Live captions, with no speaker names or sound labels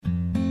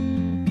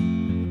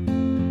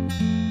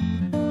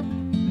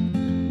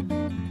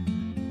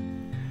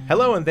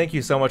Hello, and thank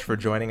you so much for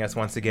joining us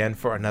once again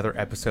for another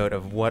episode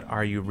of What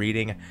Are You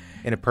Reading?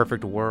 In a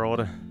perfect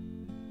world,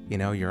 you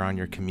know, you're on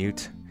your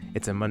commute.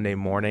 It's a Monday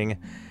morning.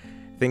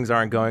 Things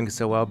aren't going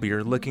so well, but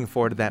you're looking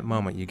forward to that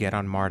moment you get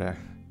on MARTA,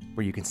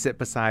 where you can sit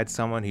beside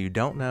someone who you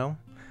don't know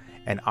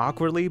and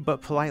awkwardly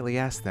but politely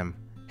ask them,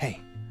 hey,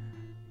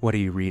 what are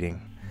you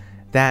reading?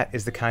 That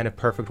is the kind of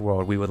perfect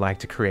world we would like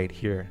to create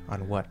here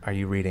on What Are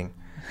You Reading?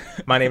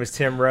 My name is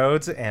Tim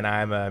Rhodes, and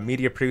I'm a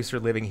media producer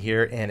living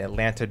here in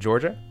Atlanta,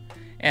 Georgia.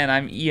 And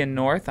I'm Ian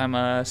North. I'm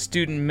a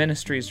student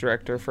ministries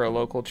director for a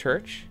local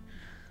church.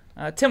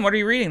 Tim, what are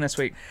you reading this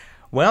week?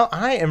 Well,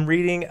 I am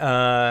reading,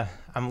 I'm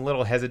a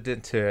little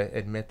hesitant to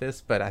admit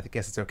this, but I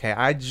guess it's okay.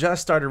 I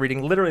just started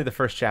reading, literally the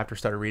first chapter,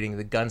 started reading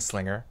The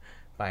Gunslinger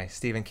by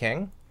Stephen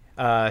King.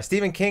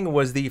 Stephen King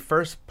was the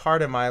first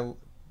person in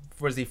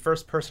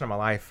my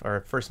life,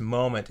 or first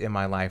moment in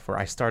my life, where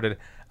I started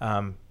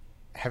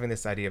having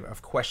this idea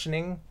of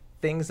questioning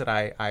things that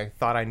I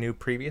thought I knew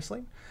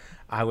previously.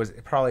 I was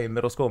probably in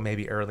middle school,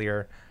 maybe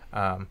earlier,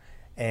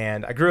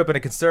 and I grew up in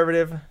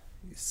a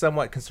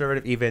somewhat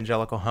conservative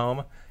evangelical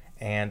home,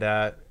 and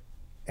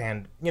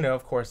you know,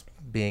 of course,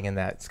 being in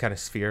that kind of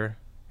sphere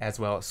as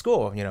well at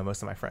school, you know,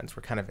 most of my friends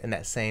were kind of in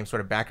that same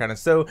sort of background, and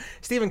so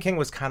Stephen King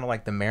was kind of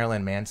like the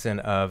Marilyn Manson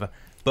of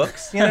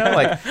books, you know,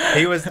 like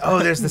he was. Oh,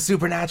 there's the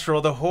supernatural,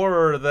 the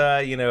horror,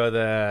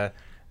 the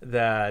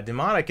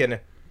demonic,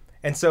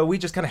 and so we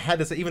just kind of had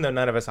this, even though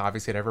none of us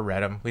obviously had ever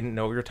read him, we didn't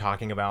know what we were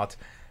talking about.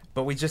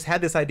 But we just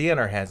had this idea in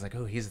our heads, like,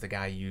 oh, he's the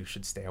guy you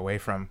should stay away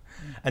from.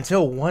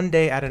 Until one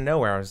day out of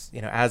nowhere,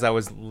 as I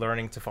was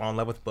learning to fall in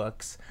love with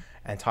books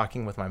and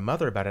talking with my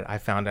mother about it, I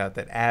found out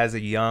that as a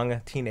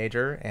young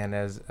teenager and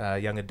as a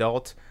young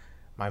adult,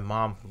 my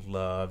mom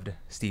loved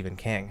Stephen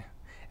King.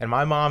 And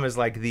my mom is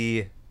like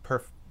she's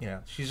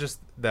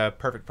just the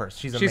perfect person.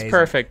 She's amazing. She's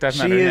perfect. I've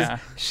met her, yeah.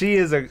 She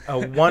is a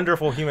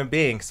wonderful human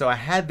being. So I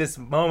had this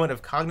moment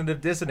of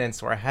cognitive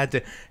dissonance where I had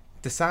to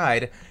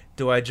decide,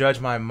 do I judge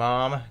my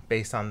mom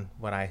based on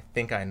what I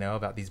think I know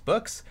about these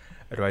books,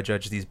 or do I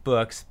judge these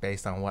books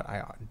based on what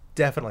I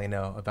definitely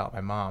know about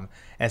my mom?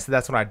 And so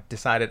that's when I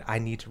decided I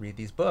need to read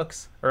these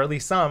books, or at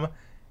least some,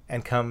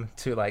 and come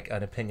to like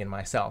an opinion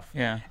myself.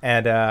 Yeah.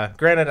 And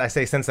granted, I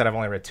say since then I've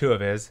only read 2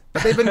 of his,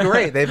 but they've been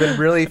great. They've been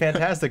really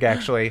fantastic,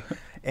 actually.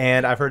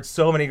 And I've heard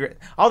so many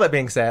all that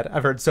being said,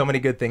 I've heard so many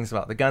good things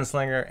about The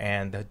Gunslinger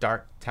and the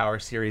Dark Tower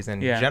series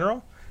in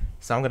general.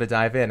 So I'm going to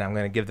dive in. I'm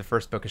going to give the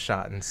first book a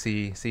shot and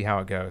see how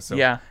it goes. So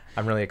yeah.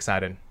 I'm really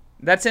excited.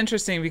 That's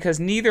interesting because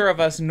neither of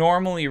us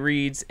normally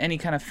reads any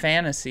kind of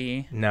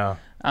fantasy. No.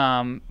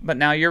 But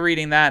now you're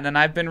reading that, and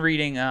I've been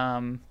reading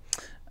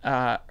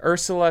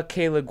Ursula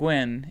K. Le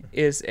Guin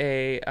is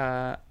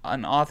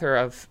an author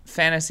of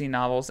fantasy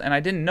novels, and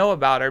I didn't know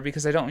about her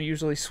because I don't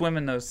usually swim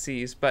in those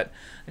seas, but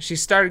she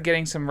started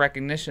getting some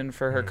recognition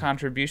for her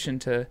contribution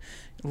to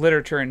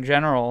literature in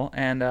general,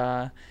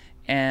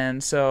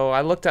 and so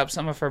I looked up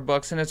some of her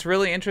books, and it's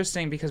really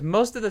interesting because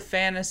most of the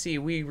fantasy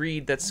we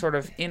read that's sort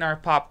of in our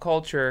pop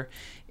culture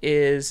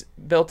is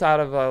built out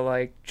of a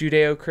like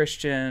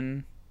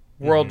Judeo-Christian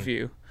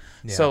worldview.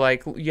 Yeah. So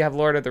like you have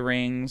Lord of the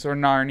Rings or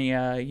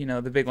Narnia, you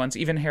know, the big ones.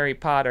 Even Harry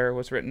Potter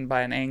was written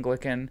by an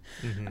Anglican.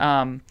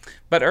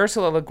 But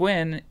Ursula Le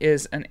Guin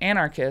is an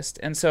anarchist,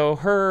 and so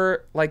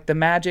her, like the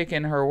magic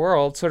in her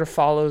world sort of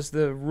follows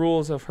the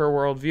rules of her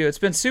worldview. It's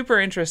been super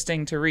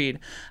interesting to read.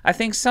 I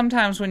think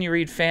sometimes when you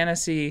read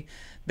fantasy,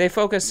 they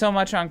focus so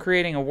much on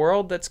creating a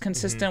world that's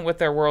consistent with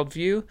their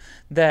worldview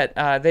that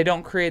they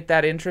don't create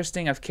that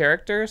interesting of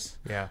characters.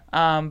 Yeah.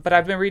 But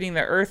I've been reading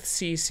the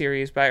Earthsea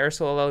series by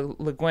Ursula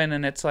Le Guin,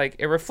 and it's like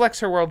it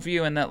reflects her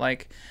worldview in that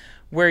like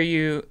where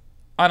you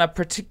in a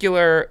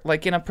particular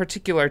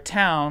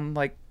town,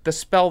 like the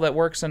spell that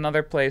works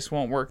another place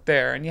won't work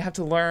there, and you have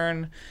to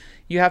learn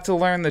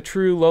the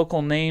true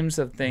local names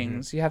of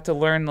things. You have to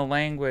learn the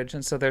language.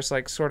 And so there's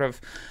like sort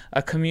of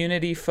a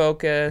community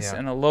focus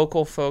and a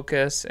local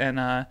focus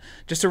and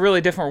just a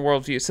really different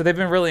worldview. So they've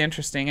been really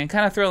interesting and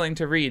kind of thrilling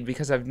to read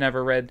because I've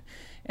never read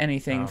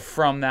anything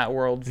from that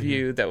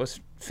worldview that was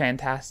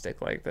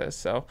fantastic like this.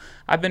 So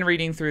I've been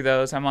reading through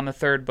those. I'm on the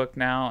 3rd book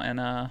now,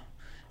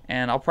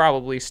 and I'll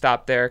probably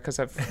stop there because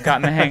I've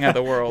gotten the hang of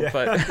the world.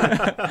 But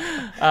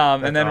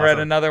and then read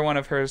another one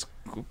of hers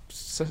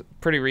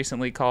pretty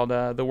recently called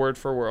 "The Word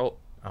for World."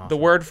 Awesome. The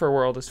Word for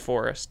World is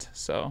Forest.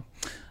 So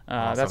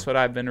that's what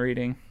I've been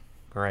reading.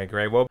 Great.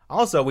 Well,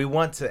 also we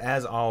want to,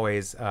 as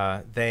always,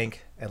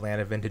 thank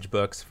Atlanta Vintage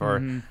Books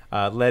for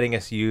letting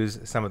us use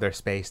some of their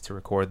space to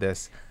record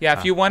this. Yeah,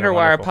 if you wonder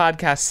why our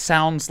podcast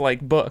sounds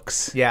like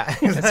books, yeah,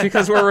 it's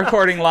because we're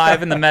recording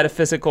live in the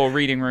metaphysical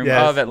reading room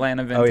of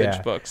Atlanta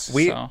Vintage Books.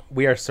 We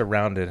are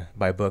surrounded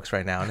by books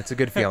right now, and it's a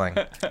good feeling.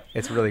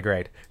 It's really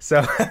great.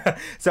 So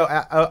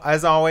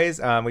as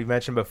always, we've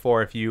mentioned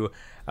before, if you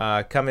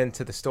come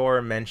into the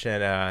store,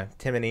 mention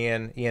Tim and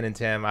Ian and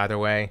Tim, either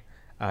way.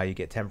 You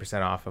get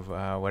 10% off of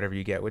whatever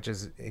you get, which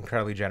is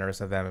incredibly generous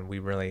of them, and we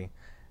really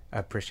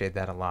appreciate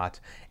that a lot.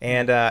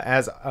 And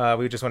as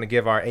we just want to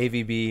give our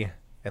AVB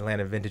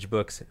Atlanta Vintage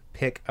Books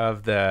pick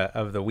of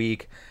the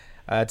week.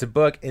 It's a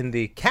book in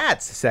the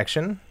cats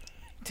section.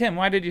 Tim,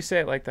 why did you say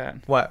it like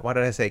that? What? Why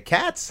did I say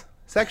cats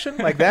section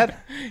like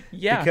that?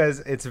 Yeah. Because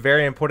it's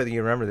very important that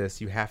you remember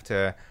this. You have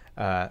to.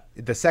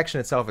 The section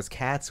itself is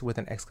cats with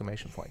an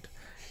exclamation point.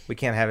 We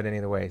can't have it any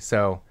other way.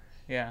 So.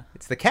 Yeah.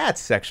 It's the cats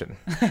section.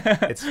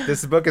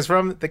 This book is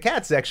from the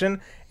cats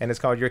section, and it's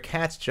called "Your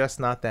Cat's Just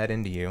Not That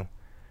Into You."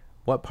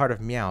 What part of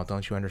meow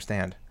don't you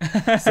understand?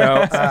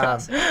 So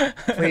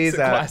please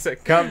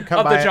classic come of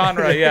by the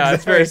genre. Yeah,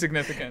 it's very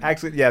significant.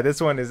 Actually, yeah,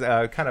 this one is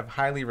kind of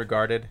highly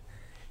regarded.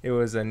 It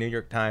was a New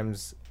York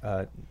Times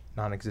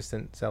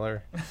non-existent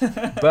seller,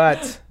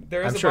 but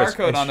there is I'm a sure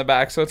barcode on the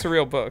back, so it's a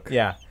real book.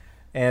 Yeah,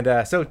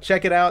 and so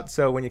check it out.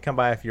 So when you come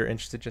by, if you're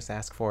interested, just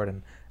ask for it,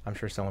 and I'm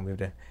sure someone will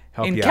be able to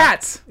help in you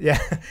cats. out. Yeah,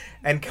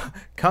 and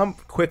come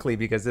quickly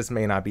because this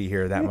may not be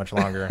here that much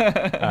longer.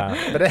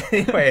 But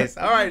anyways,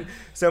 all right.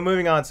 So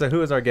moving on. So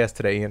who is our guest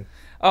today, Ian?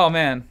 Oh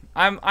man,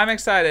 I'm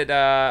excited.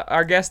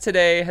 Our guest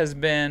today has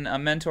been a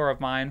mentor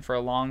of mine for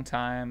a long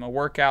time, a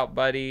workout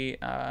buddy.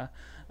 I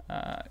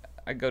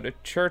go to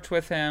church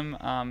with him.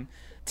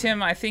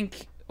 Tim, I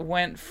think,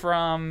 went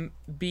from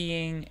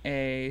being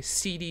a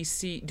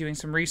CDC, doing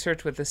some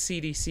research with the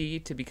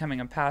CDC, to becoming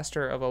a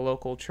pastor of a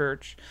local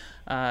church,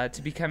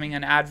 to becoming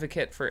an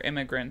advocate for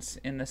immigrants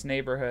in this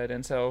neighborhood.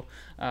 And so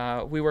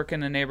we work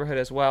in a neighborhood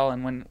as well,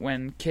 and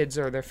when kids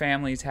or their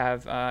families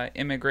have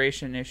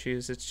immigration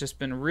issues, it's just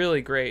been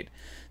really great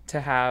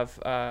to have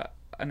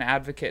an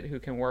advocate who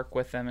can work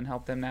with them and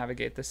help them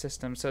navigate the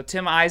system. So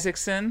Tim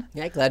Isaacson.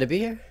 Yeah, glad to be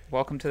here.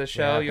 Welcome to the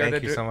show. Yeah,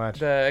 thank you so much.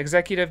 The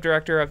executive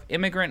director of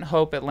Immigrant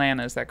Hope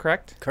Atlanta. Is that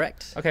correct?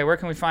 Correct. Okay, where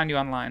can we find you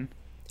online?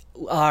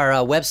 Our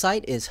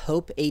website is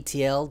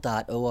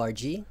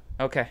hopeatl.org.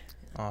 Okay.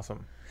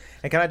 Awesome.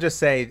 And can I just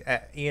say,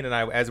 Ian and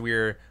I, as we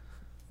were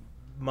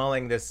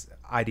mulling this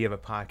idea of a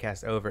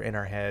podcast over in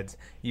our heads,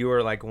 you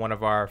were like one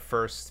of our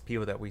first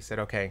people that we said,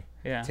 okay,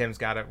 yeah,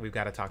 we've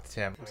got to talk to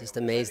Tim. I'm just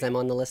amazed I'm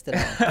on the list at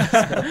all.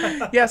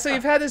 Yeah, so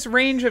you've had this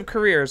range of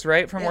careers,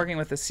 right? From working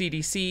with the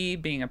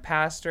CDC, being a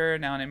pastor,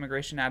 now an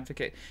immigration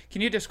advocate.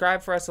 Can you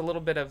describe for us a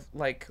little bit of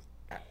like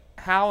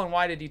how and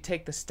why did you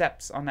take the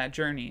steps on that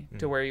journey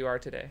to where you are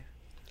today?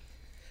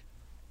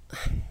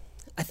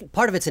 I think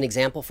part of it's an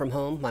example from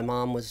home. My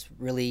mom was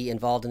really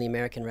involved in the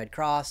American Red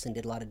Cross and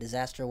did a lot of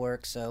disaster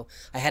work, so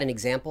I had an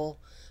example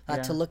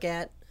to look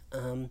at.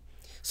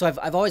 So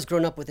I've always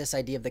grown up with this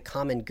idea of the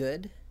common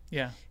good.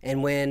 Yeah.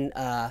 And when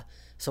I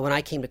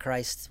came to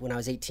Christ when I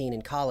was 18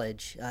 in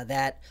college,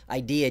 that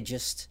idea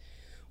just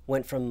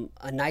went from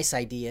a nice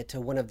idea to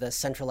one of the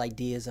central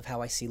ideas of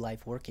how I see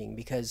life working.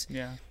 Because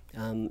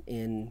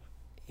in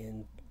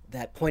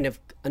that point of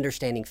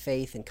understanding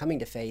faith and coming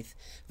to faith,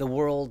 the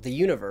world, the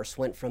universe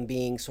went from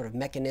being sort of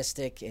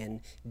mechanistic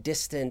and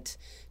distant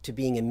to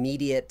being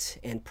immediate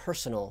and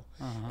personal.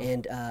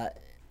 And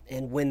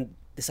when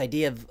this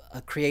idea of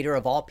a creator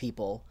of all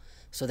people,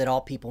 so that all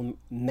people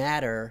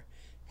matter,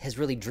 has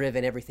really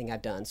driven everything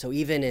I've done. So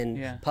even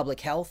in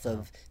public health,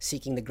 of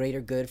seeking the greater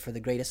good for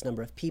the greatest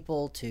number of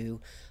people, to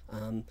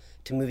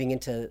moving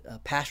into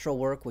pastoral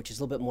work, which is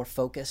a little bit more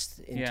focused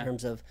in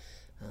terms of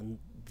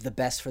the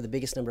best for the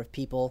biggest number of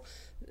people.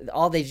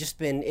 All they've just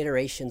been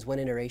iterations, one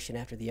iteration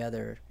after the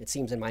other, it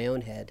seems in my own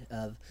head,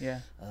 of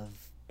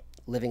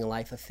living a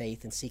life of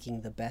faith and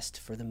seeking the best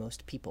for the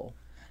most people.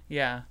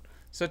 Yeah.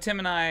 So Tim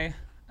and I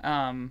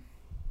were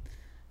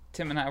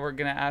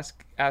going to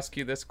ask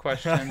you this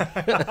question.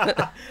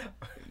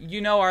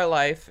 You know our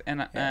life, and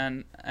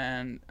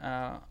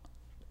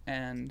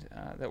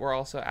that we're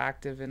also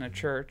active in a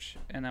church,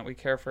 and that we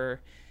care for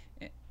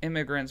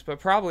immigrants. But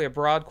probably a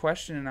broad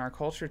question in our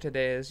culture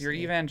today is: you're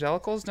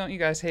evangelicals, don't you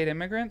guys hate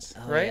immigrants?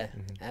 Right?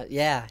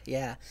 Yeah.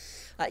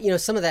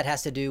 Some of that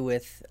has to do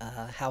with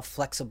how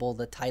flexible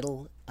the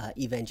title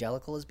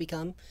evangelical has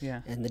become,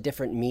 and the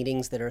different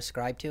meanings that are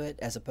ascribed to it,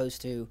 as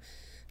opposed to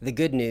the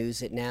good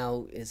news. It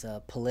now is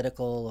a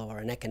political or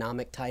an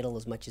economic title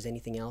as much as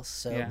anything else.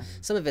 So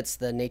some of it's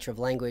the nature of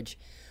language.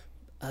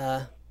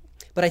 But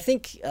I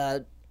think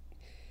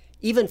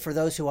even for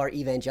those who are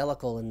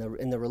evangelical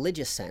in the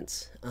religious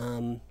sense,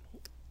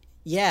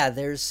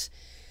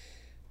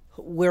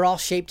 we're all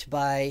shaped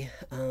by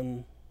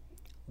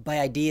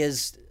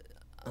ideas.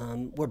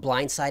 We're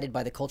blindsided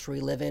by the culture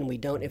we live in. We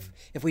don't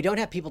if we don't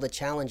have people to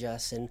challenge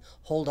us and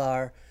hold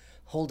up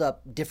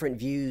different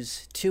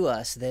views to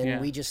us,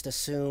 then we just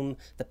assume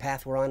the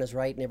path we're on is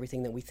right and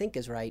everything that we think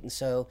is right. And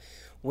so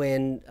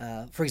when,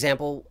 for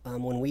example,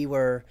 when we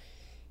were,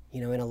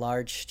 in a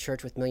large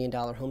church with $1 million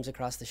homes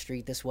across the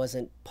street, this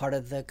wasn't part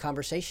of the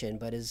conversation.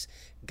 But as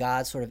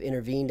God sort of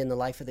intervened in the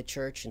life of the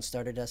church and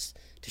started us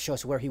to show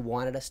us where he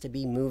wanted us to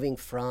be, moving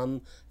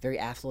from a very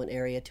affluent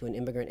area to an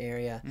immigrant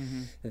area,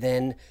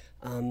 then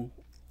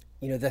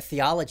the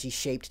theology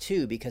shaped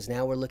too, because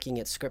now we're looking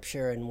at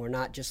Scripture and we're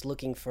not just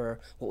looking for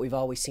what we've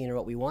always seen or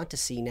what we want to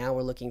see. Now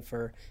we're looking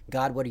for,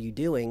 God, what are you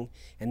doing?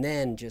 And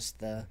then just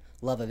the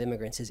love of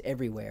immigrants is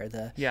everywhere.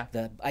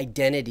 The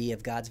identity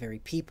of God's very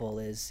people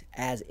is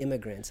as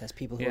immigrants, as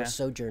people who are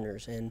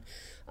sojourners. And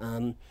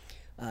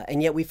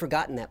yet we've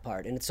forgotten that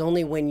part. And it's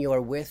only when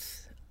you're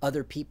with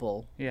other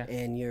people,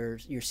 and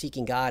you're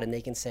seeking God, and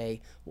they can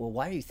say, well,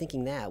 why are you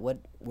thinking that?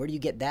 Where do you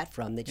get that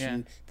from,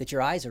 that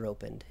your eyes are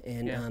opened?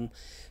 And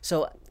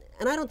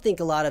and I don't think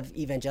a lot of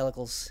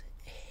evangelicals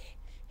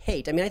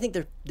hate. I mean, I think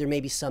there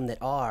may be some that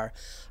are.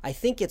 I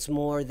think it's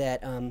more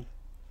that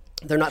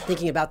they're not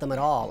thinking about them at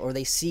all, or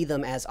they see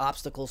them as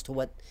obstacles to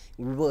what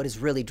is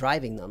really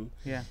driving them.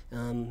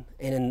 And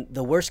in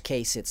the worst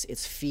case,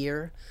 it's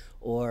fear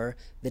or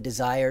the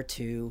desire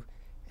to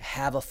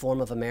have a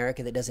form of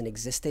America that doesn't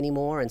exist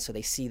anymore, and so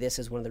they see this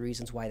as one of the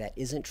reasons why that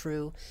isn't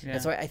true.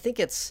 And so I think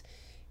it's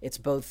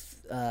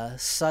both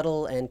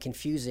subtle and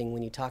confusing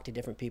when you talk to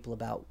different people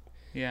about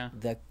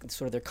the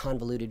sort of their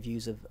convoluted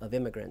views of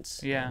immigrants.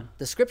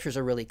 The scriptures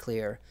are really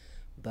clear,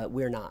 but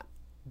we're not.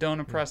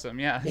 Don't oppress them.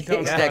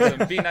 Don't oppress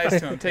them. Be nice to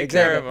them. Take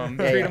care of them.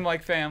 Treat them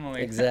like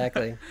family.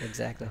 Exactly.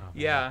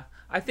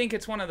 I think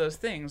it's one of those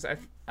things.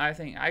 I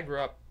think I grew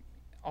up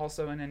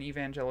also in an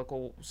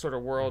evangelical sort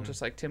of world,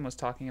 just like Tim was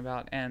talking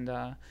about, and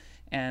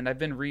I've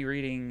been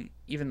rereading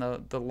even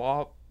the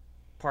law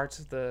parts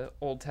of the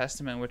Old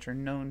Testament, which are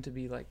known to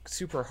be like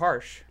super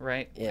harsh,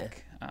 right?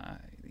 Like,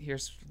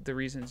 here's the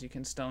reasons you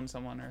can stone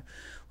someone, or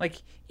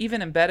like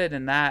even embedded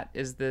in that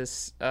is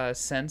this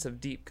sense of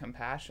deep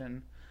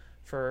compassion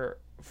for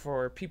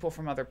people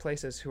from other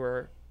places who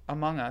are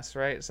among us,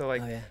 right? So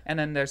like, and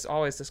then there's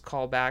always this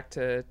call back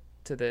to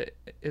the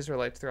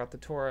Israelites throughout the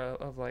Torah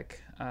of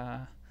like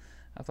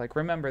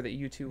remember that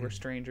you two were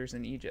strangers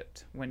in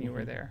Egypt when you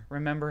were there.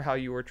 Remember how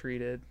you were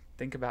treated.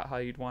 Think about how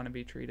you'd want to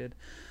be treated.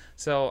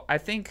 So I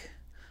think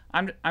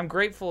I'm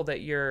grateful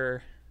that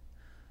you're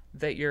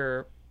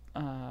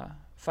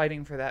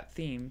fighting for that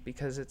theme,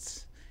 because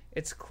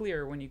it's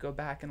clear when you go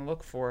back and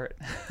look for it.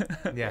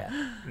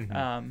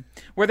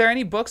 Were there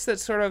any books that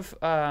sort of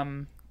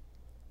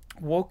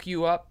woke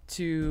you up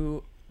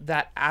to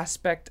that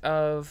aspect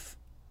of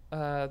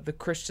the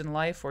Christian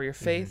life or your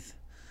faith?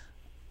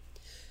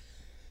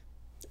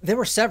 There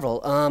were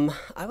several.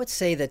 I would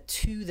say the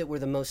two that were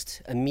the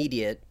most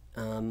immediate.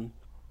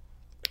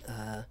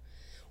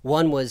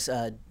 One was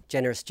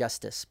Generous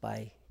Justice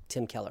by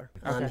Tim Keller.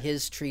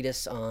 His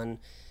treatise on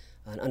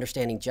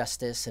understanding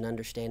justice and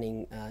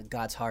understanding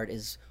God's heart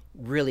is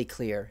really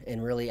clear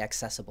and really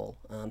accessible,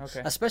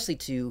 especially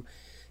to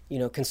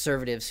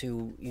conservatives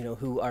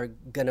who are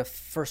going to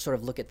first sort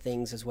of look at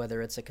things as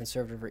whether it's a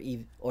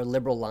conservative or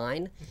liberal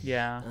line,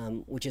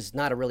 which is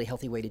not a really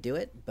healthy way to do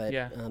it, but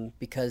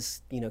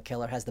because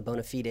Keller has the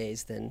bona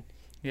fides, then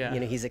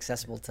he's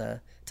accessible to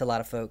a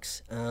lot of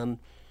folks.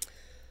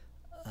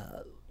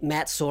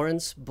 Matt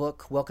Soren's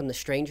book, Welcome the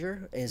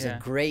Stranger, is a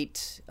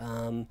great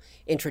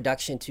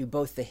introduction to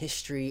both the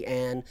history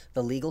and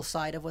the legal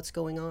side of what's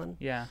going on.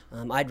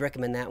 I'd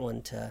recommend that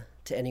one to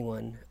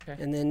anyone.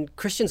 And then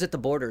Christians at the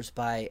Borders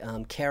by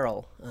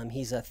Carroll.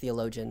 He's a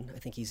theologian. I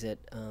think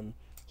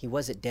he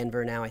was at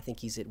Denver, now I think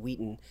he's at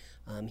Wheaton.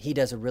 He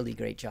does a really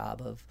great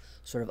job of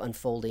sort of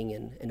unfolding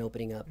and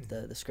opening up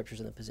the scriptures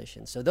and the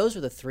positions. So those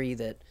are the three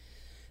that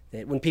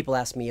when people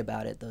ask me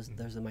about it,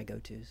 those are my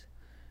go-tos.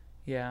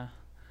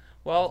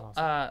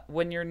 Well,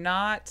 when you're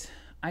not,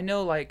 I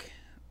know, like,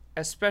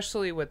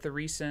 especially with the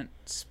recent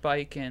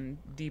spike in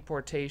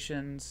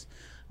deportations,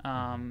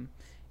 and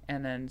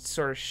then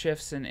sort of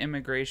shifts in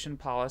immigration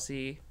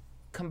policy,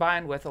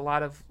 combined with a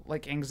lot of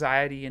like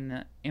anxiety in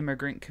the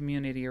immigrant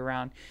community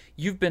around,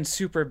 you've been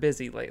super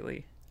busy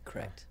lately.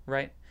 Correct.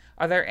 Right?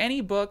 Are there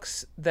any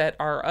books that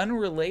are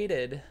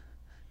unrelated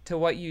to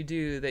what you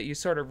do that you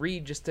sort of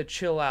read just to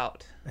chill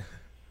out?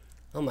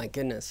 Oh my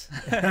goodness.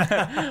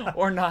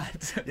 Or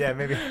not. Yeah,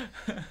 maybe.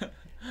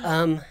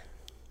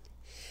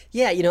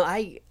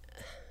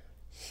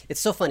 It's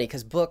so funny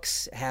because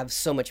books have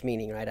so much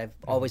meaning, right? I've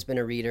always been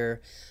a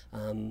reader.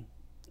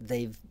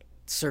 They've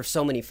served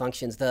so many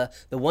functions. The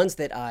ones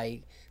that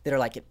are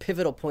like at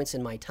pivotal points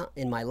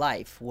in my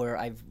life where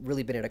I've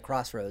really been at a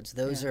crossroads,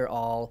 those are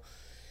all,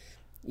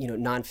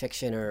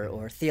 nonfiction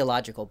or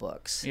theological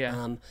books.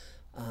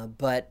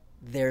 But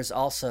there's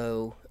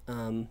also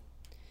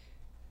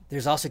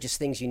just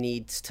things you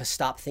need to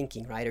stop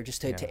thinking, right? Or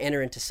just to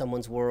enter into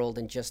someone's world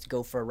and just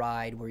go for a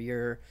ride where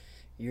you're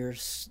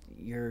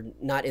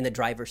not in the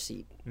driver's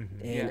seat.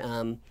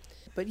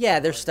 But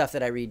there's stuff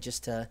that I read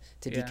just to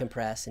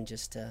decompress and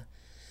just to,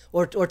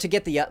 or to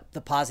get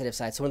the positive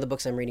side. So one of the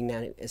books I'm reading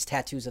now is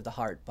Tattoos of the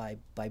Heart by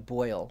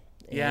Boyle.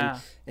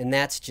 And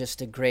that's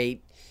just a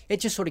great, it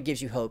just sort of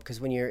gives you hope, because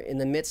when you're in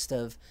the midst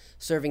of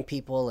serving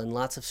people and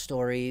lots of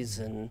stories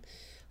and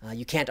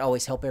you can't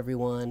always help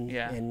everyone,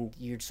 and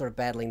you're sort of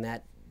battling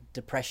that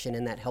depression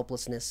and that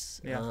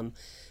helplessness.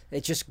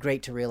 It's just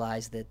great to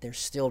realize that there's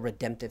still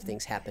redemptive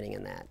things happening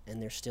in that,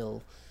 and there's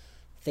still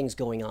things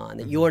going on,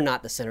 that you're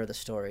not the center of the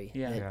story,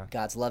 that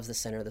God's love's the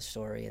center of the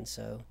story, and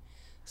so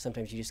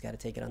sometimes you just got to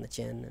take it on the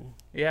chin.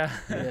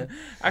 And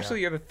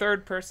Actually, you're the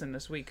third person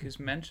this week who's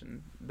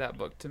mentioned that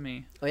book to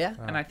me. Oh yeah?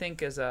 And I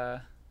think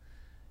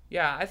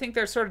I think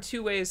there's sort of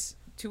two ways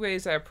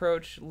I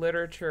approach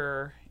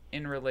literature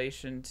in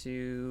relation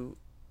to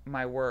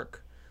my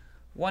work.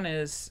 One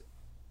is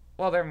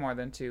well, there are more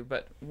than two,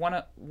 but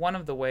one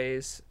of the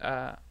ways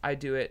I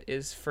do it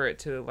is for it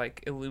to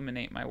like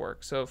illuminate my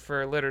work. So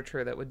for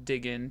literature that would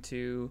dig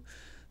into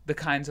the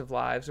kinds of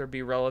lives or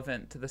be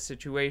relevant to the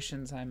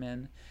situations I'm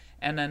in,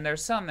 and then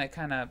there's some that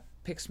kind of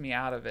picks me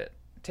out of it,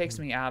 takes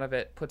me out of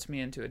it, puts me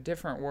into a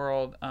different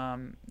world.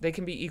 They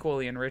can be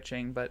equally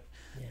enriching, but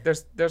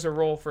there's a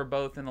role for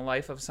both in the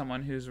life of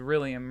someone who's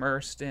really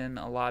immersed in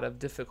a lot of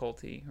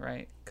difficulty,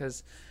 right?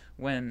 Because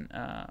when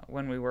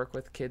we work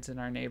with kids in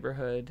our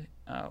neighborhood,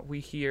 we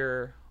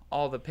hear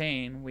all the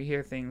pain. We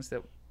hear things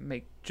that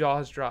make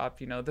jaws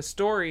drop. You know, the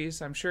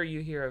stories I'm sure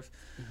you hear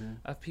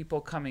of people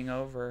coming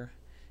over,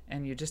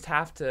 and you just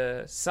have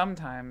to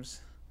sometimes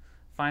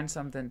find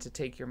something to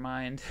take your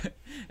mind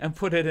and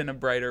put it in a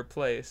brighter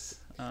place.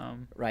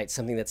 Right,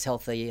 something that's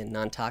healthy and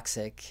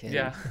non-toxic and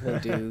Yeah.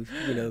 won't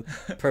do,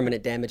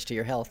 permanent damage to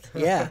your health.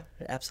 Yeah,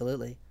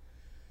 absolutely.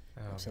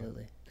 Oh,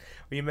 Absolutely.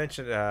 Well, you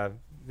mentioned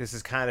this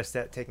is kind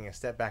of taking a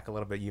step back a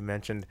little bit. You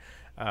mentioned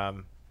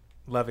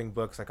loving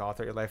books like all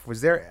throughout your life. Was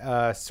there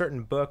a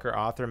certain book or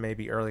author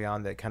maybe early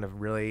on that kind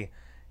of really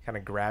kind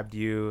of grabbed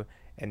you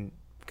and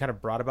kind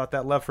of brought about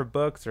that love for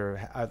books,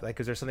 or like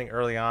is there something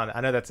early on? I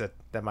know that's a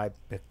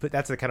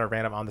kind of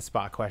random on the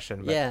spot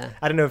question, but Yeah.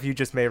 I don't know if you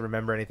just may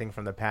remember anything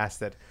from the past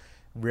that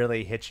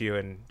really hit you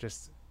and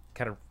just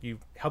kind of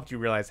helped you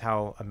realize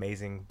how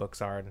amazing books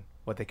are and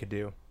what they could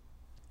do.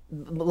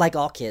 Like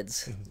all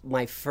kids,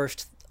 my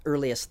first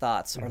earliest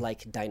thoughts are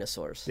like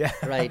dinosaurs,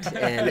 right?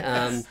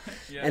 And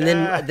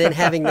and then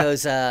having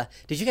those.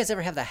 Did you guys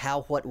ever have the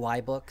How, What, Why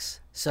books?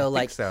 So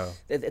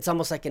it's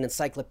almost like an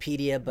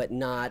encyclopedia, but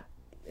not.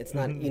 It's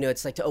not,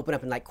 it's like to open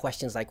up and like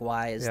questions like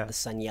why is the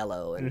sun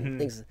yellow and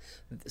things.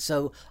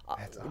 So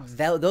awesome.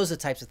 those are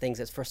the types of things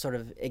that first sort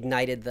of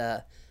ignited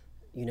the,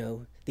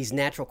 these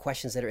natural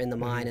questions that are in the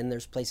mind, and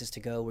there's places to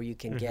go where you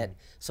can get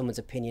someone's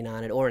opinion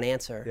on it or an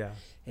answer.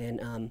 Yeah.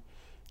 And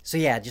so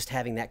yeah, just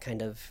having that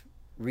kind of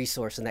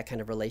resource and that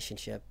kind of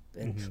relationship.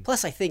 And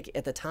plus, I think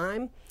at the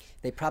time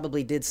they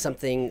probably did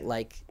something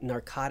like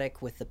narcotic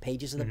with the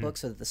pages of the book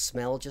so that the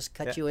smell just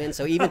cut you in.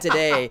 So even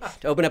today,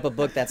 to open up a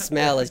book, that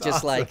smell is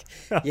just awesome.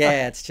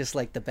 it's just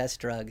like the best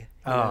drug.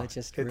 It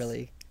just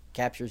really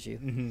captures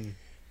you.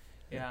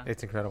 Yeah,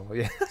 It's incredible.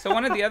 Yeah. So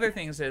one of the other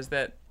things is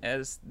that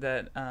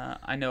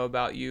I know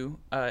about you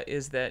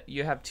is that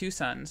you have two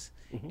sons,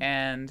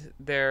 and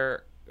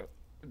they're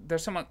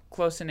somewhat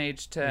close in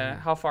age to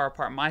how far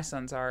apart my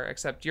sons are,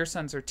 except your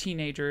sons are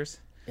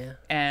teenagers. Yeah.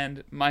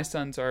 And my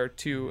sons are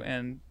 2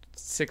 and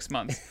 6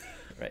 months.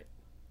 Right.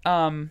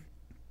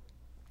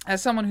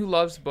 As someone who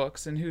loves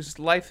books and whose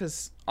life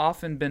has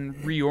often been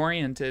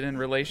reoriented in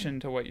relation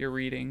to what you're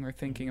reading or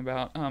thinking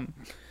about,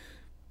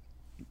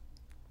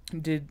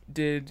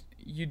 did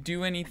you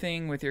do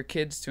anything with your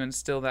kids to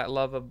instill that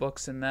love of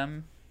books in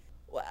them?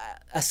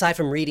 Aside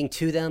from reading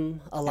to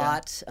them a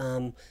lot,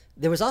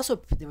 there was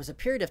a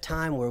period of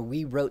time where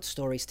we wrote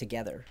stories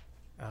together.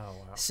 Oh,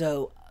 wow.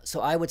 So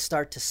I would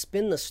start to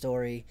spin the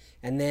story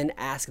and then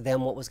ask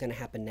them what was going to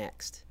happen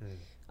next.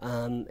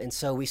 And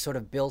so we sort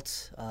of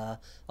built a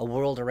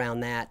world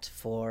around that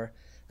for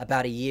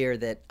about a year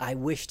that I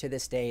wish to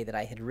this day that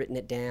I had written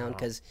it down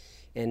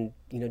and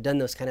done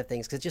those kind of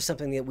things, because it's just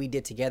something that we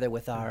did together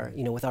with our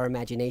with our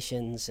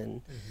imaginations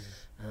and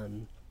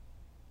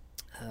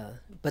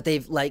but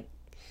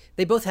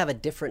they both have a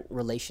different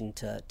relation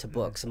to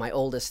books. My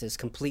oldest is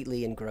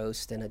completely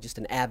engrossed and just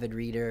an avid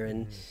reader,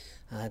 and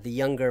the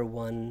younger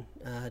one,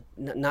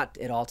 not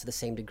at all to the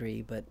same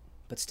degree, but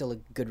still a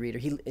good reader.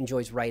 He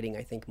enjoys writing,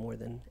 I think, more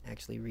than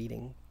actually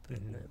reading.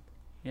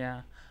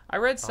 Yeah. I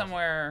read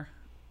somewhere,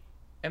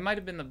 it might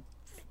have been the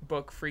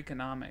book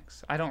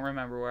Freakonomics. I don't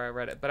remember where I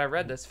read it, but I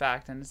read this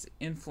fact, and it's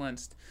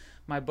influenced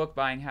my book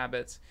buying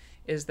habits,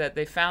 is that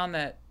they found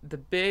that the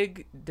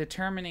big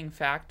determining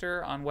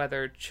factor on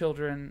whether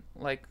children,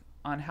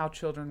 on how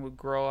children would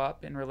grow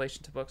up in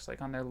relation to books,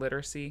 like on their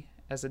literacy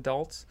as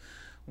adults,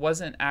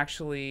 wasn't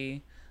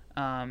actually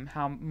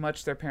how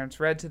much their parents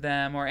read to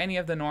them or any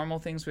of the normal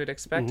things we'd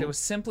expect. It was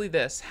simply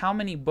this: how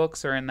many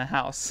books are in the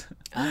house?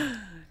 And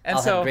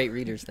I'll have great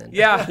readers then.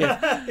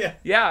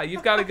 Yeah,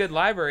 you've got a good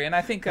library. And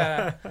I think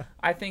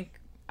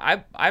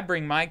I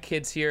bring my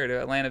kids here to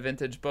Atlanta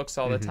Vintage Books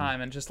all the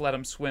time and just let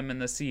them swim in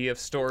the sea of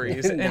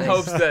stories in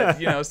hopes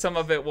that some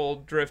of it will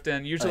drift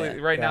in.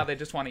 Usually, now they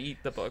just want to eat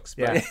the books.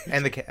 But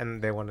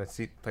and they want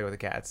to play with the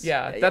cats.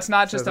 Yeah, that's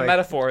not just a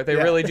metaphor. They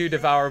really do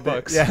devour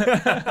books.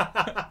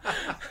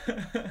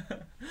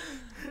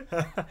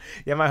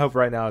 Yeah, my hope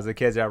right now is the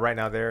kids right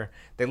now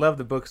they love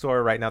the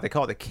bookstore right now. They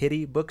call it the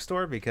kitty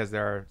bookstore because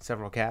there are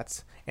several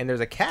cats and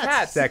there's a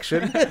cats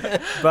section.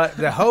 But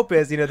the hope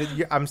is,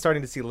 that I'm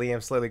starting to see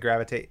Liam slowly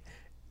gravitate,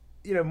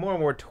 more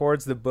and more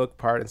towards the book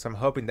part, and so I'm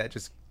hoping that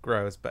just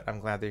grows. But I'm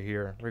glad they're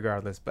here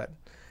regardless. But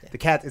the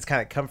cat, it's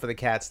kind of come for the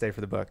cat, stay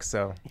for the book.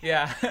 So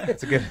yeah,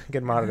 it's a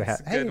good motto to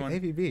have. Hey, one.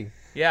 AVB.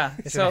 Yeah.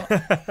 So,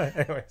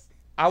 anyways,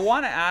 I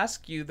want to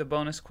ask you the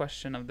bonus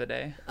question of the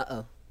day.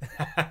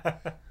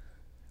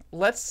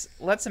 Let's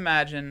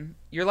imagine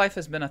your life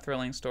has been a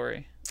thrilling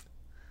story.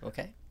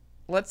 Okay.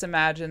 let's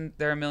imagine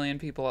there are a million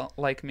people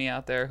like me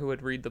out there who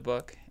would read the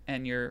book,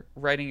 and you're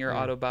writing your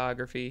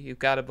autobiography. You've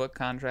got a book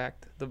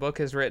contract. The book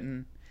is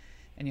written,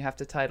 and you have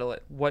to title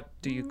it. What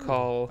do you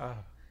call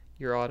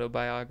your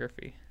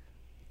autobiography?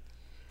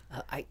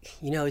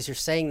 As you're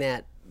saying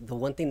that, the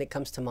one thing that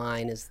comes to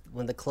mind is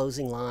one of the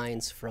closing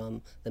lines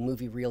from the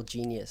movie Real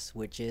Genius,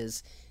 which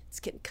is, "It's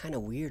getting kind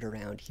of weird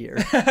around here."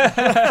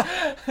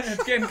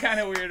 It's getting kind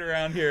of weird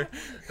around here.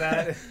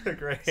 That is a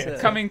great answer.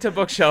 Coming to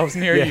bookshelves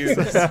near you.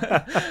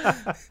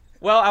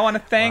 Well, I want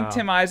to thank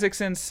Tim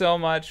Isaacson so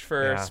much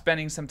for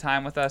spending some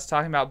time with us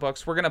talking about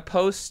books. We're going to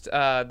post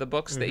the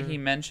books that he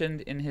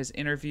mentioned in his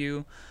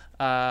interview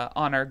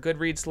on our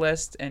Goodreads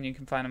list, and you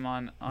can find them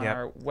on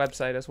our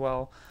website as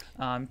well.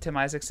 Tim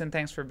Isaacson,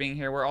 thanks for being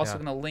here. We're also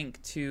going to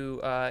link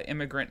to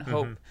Immigrant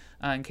Hope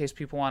in case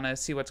people want to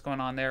see what's going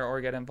on there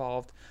or get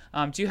involved.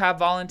 Do you have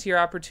volunteer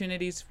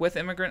opportunities with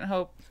Immigrant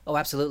Hope? Oh,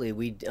 absolutely.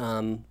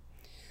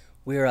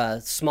 We're a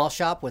small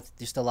shop with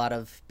just a lot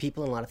of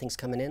people and a lot of things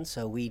coming in,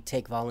 so we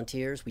take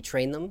volunteers, we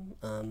train them,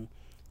 and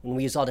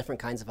we use all different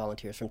kinds of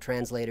volunteers, from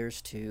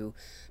translators to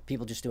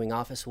people just doing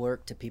office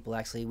work to people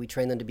we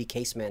train them to be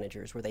case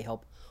managers, where they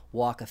help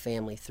walk a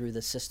family through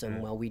the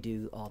system while we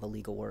do all the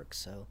legal work.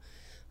 So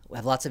we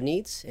have lots of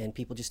needs, and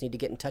people just need to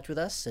get in touch with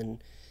us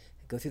and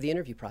go through the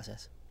interview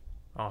process.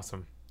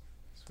 Awesome.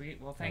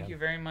 Sweet. Well, thank you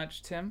very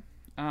much, Tim.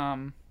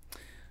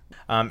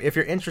 If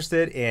you're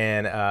interested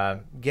in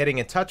getting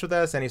in touch with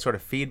us, any sort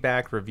of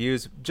feedback,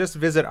 reviews, just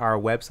visit our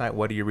website,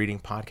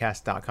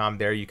 whatareyourreadingpodcast.com.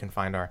 There you can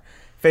find our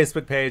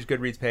Facebook page,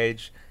 Goodreads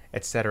page,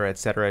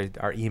 etc.,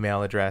 our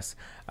email address.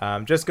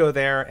 Just go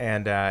there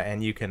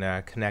and you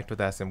can connect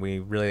with us, and we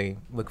really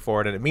look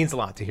forward, and it means a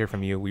lot to hear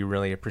from you. We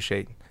really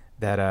appreciate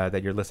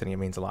that you're listening. It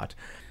means a lot.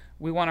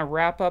 We want to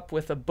wrap up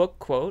with a book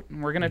quote,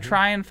 and we're going to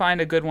try and find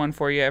a good one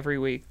for you every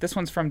week. This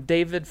one's from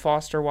David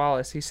Foster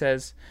Wallace. He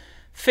says,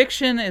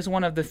 "Fiction is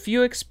one of the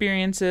few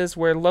experiences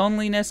where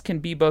loneliness can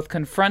be both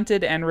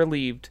confronted and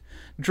relieved.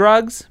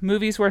 Drugs,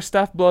 movies where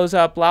stuff blows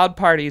up, loud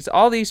parties,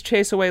 all these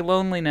chase away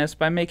loneliness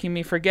by making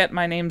me forget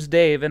my name's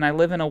Dave and I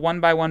live in a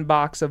 1x1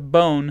 box of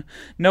bone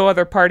no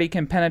other party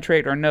can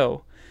penetrate or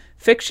know.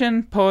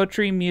 Fiction,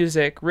 poetry,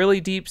 music,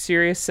 really deep,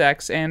 serious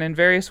sex, and in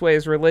various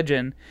ways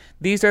religion,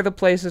 these are the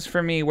places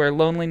for me where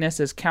loneliness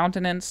is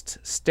countenanced,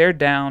 stared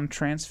down,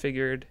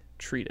 transfigured,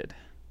 treated."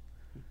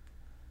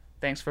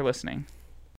 Thanks for listening.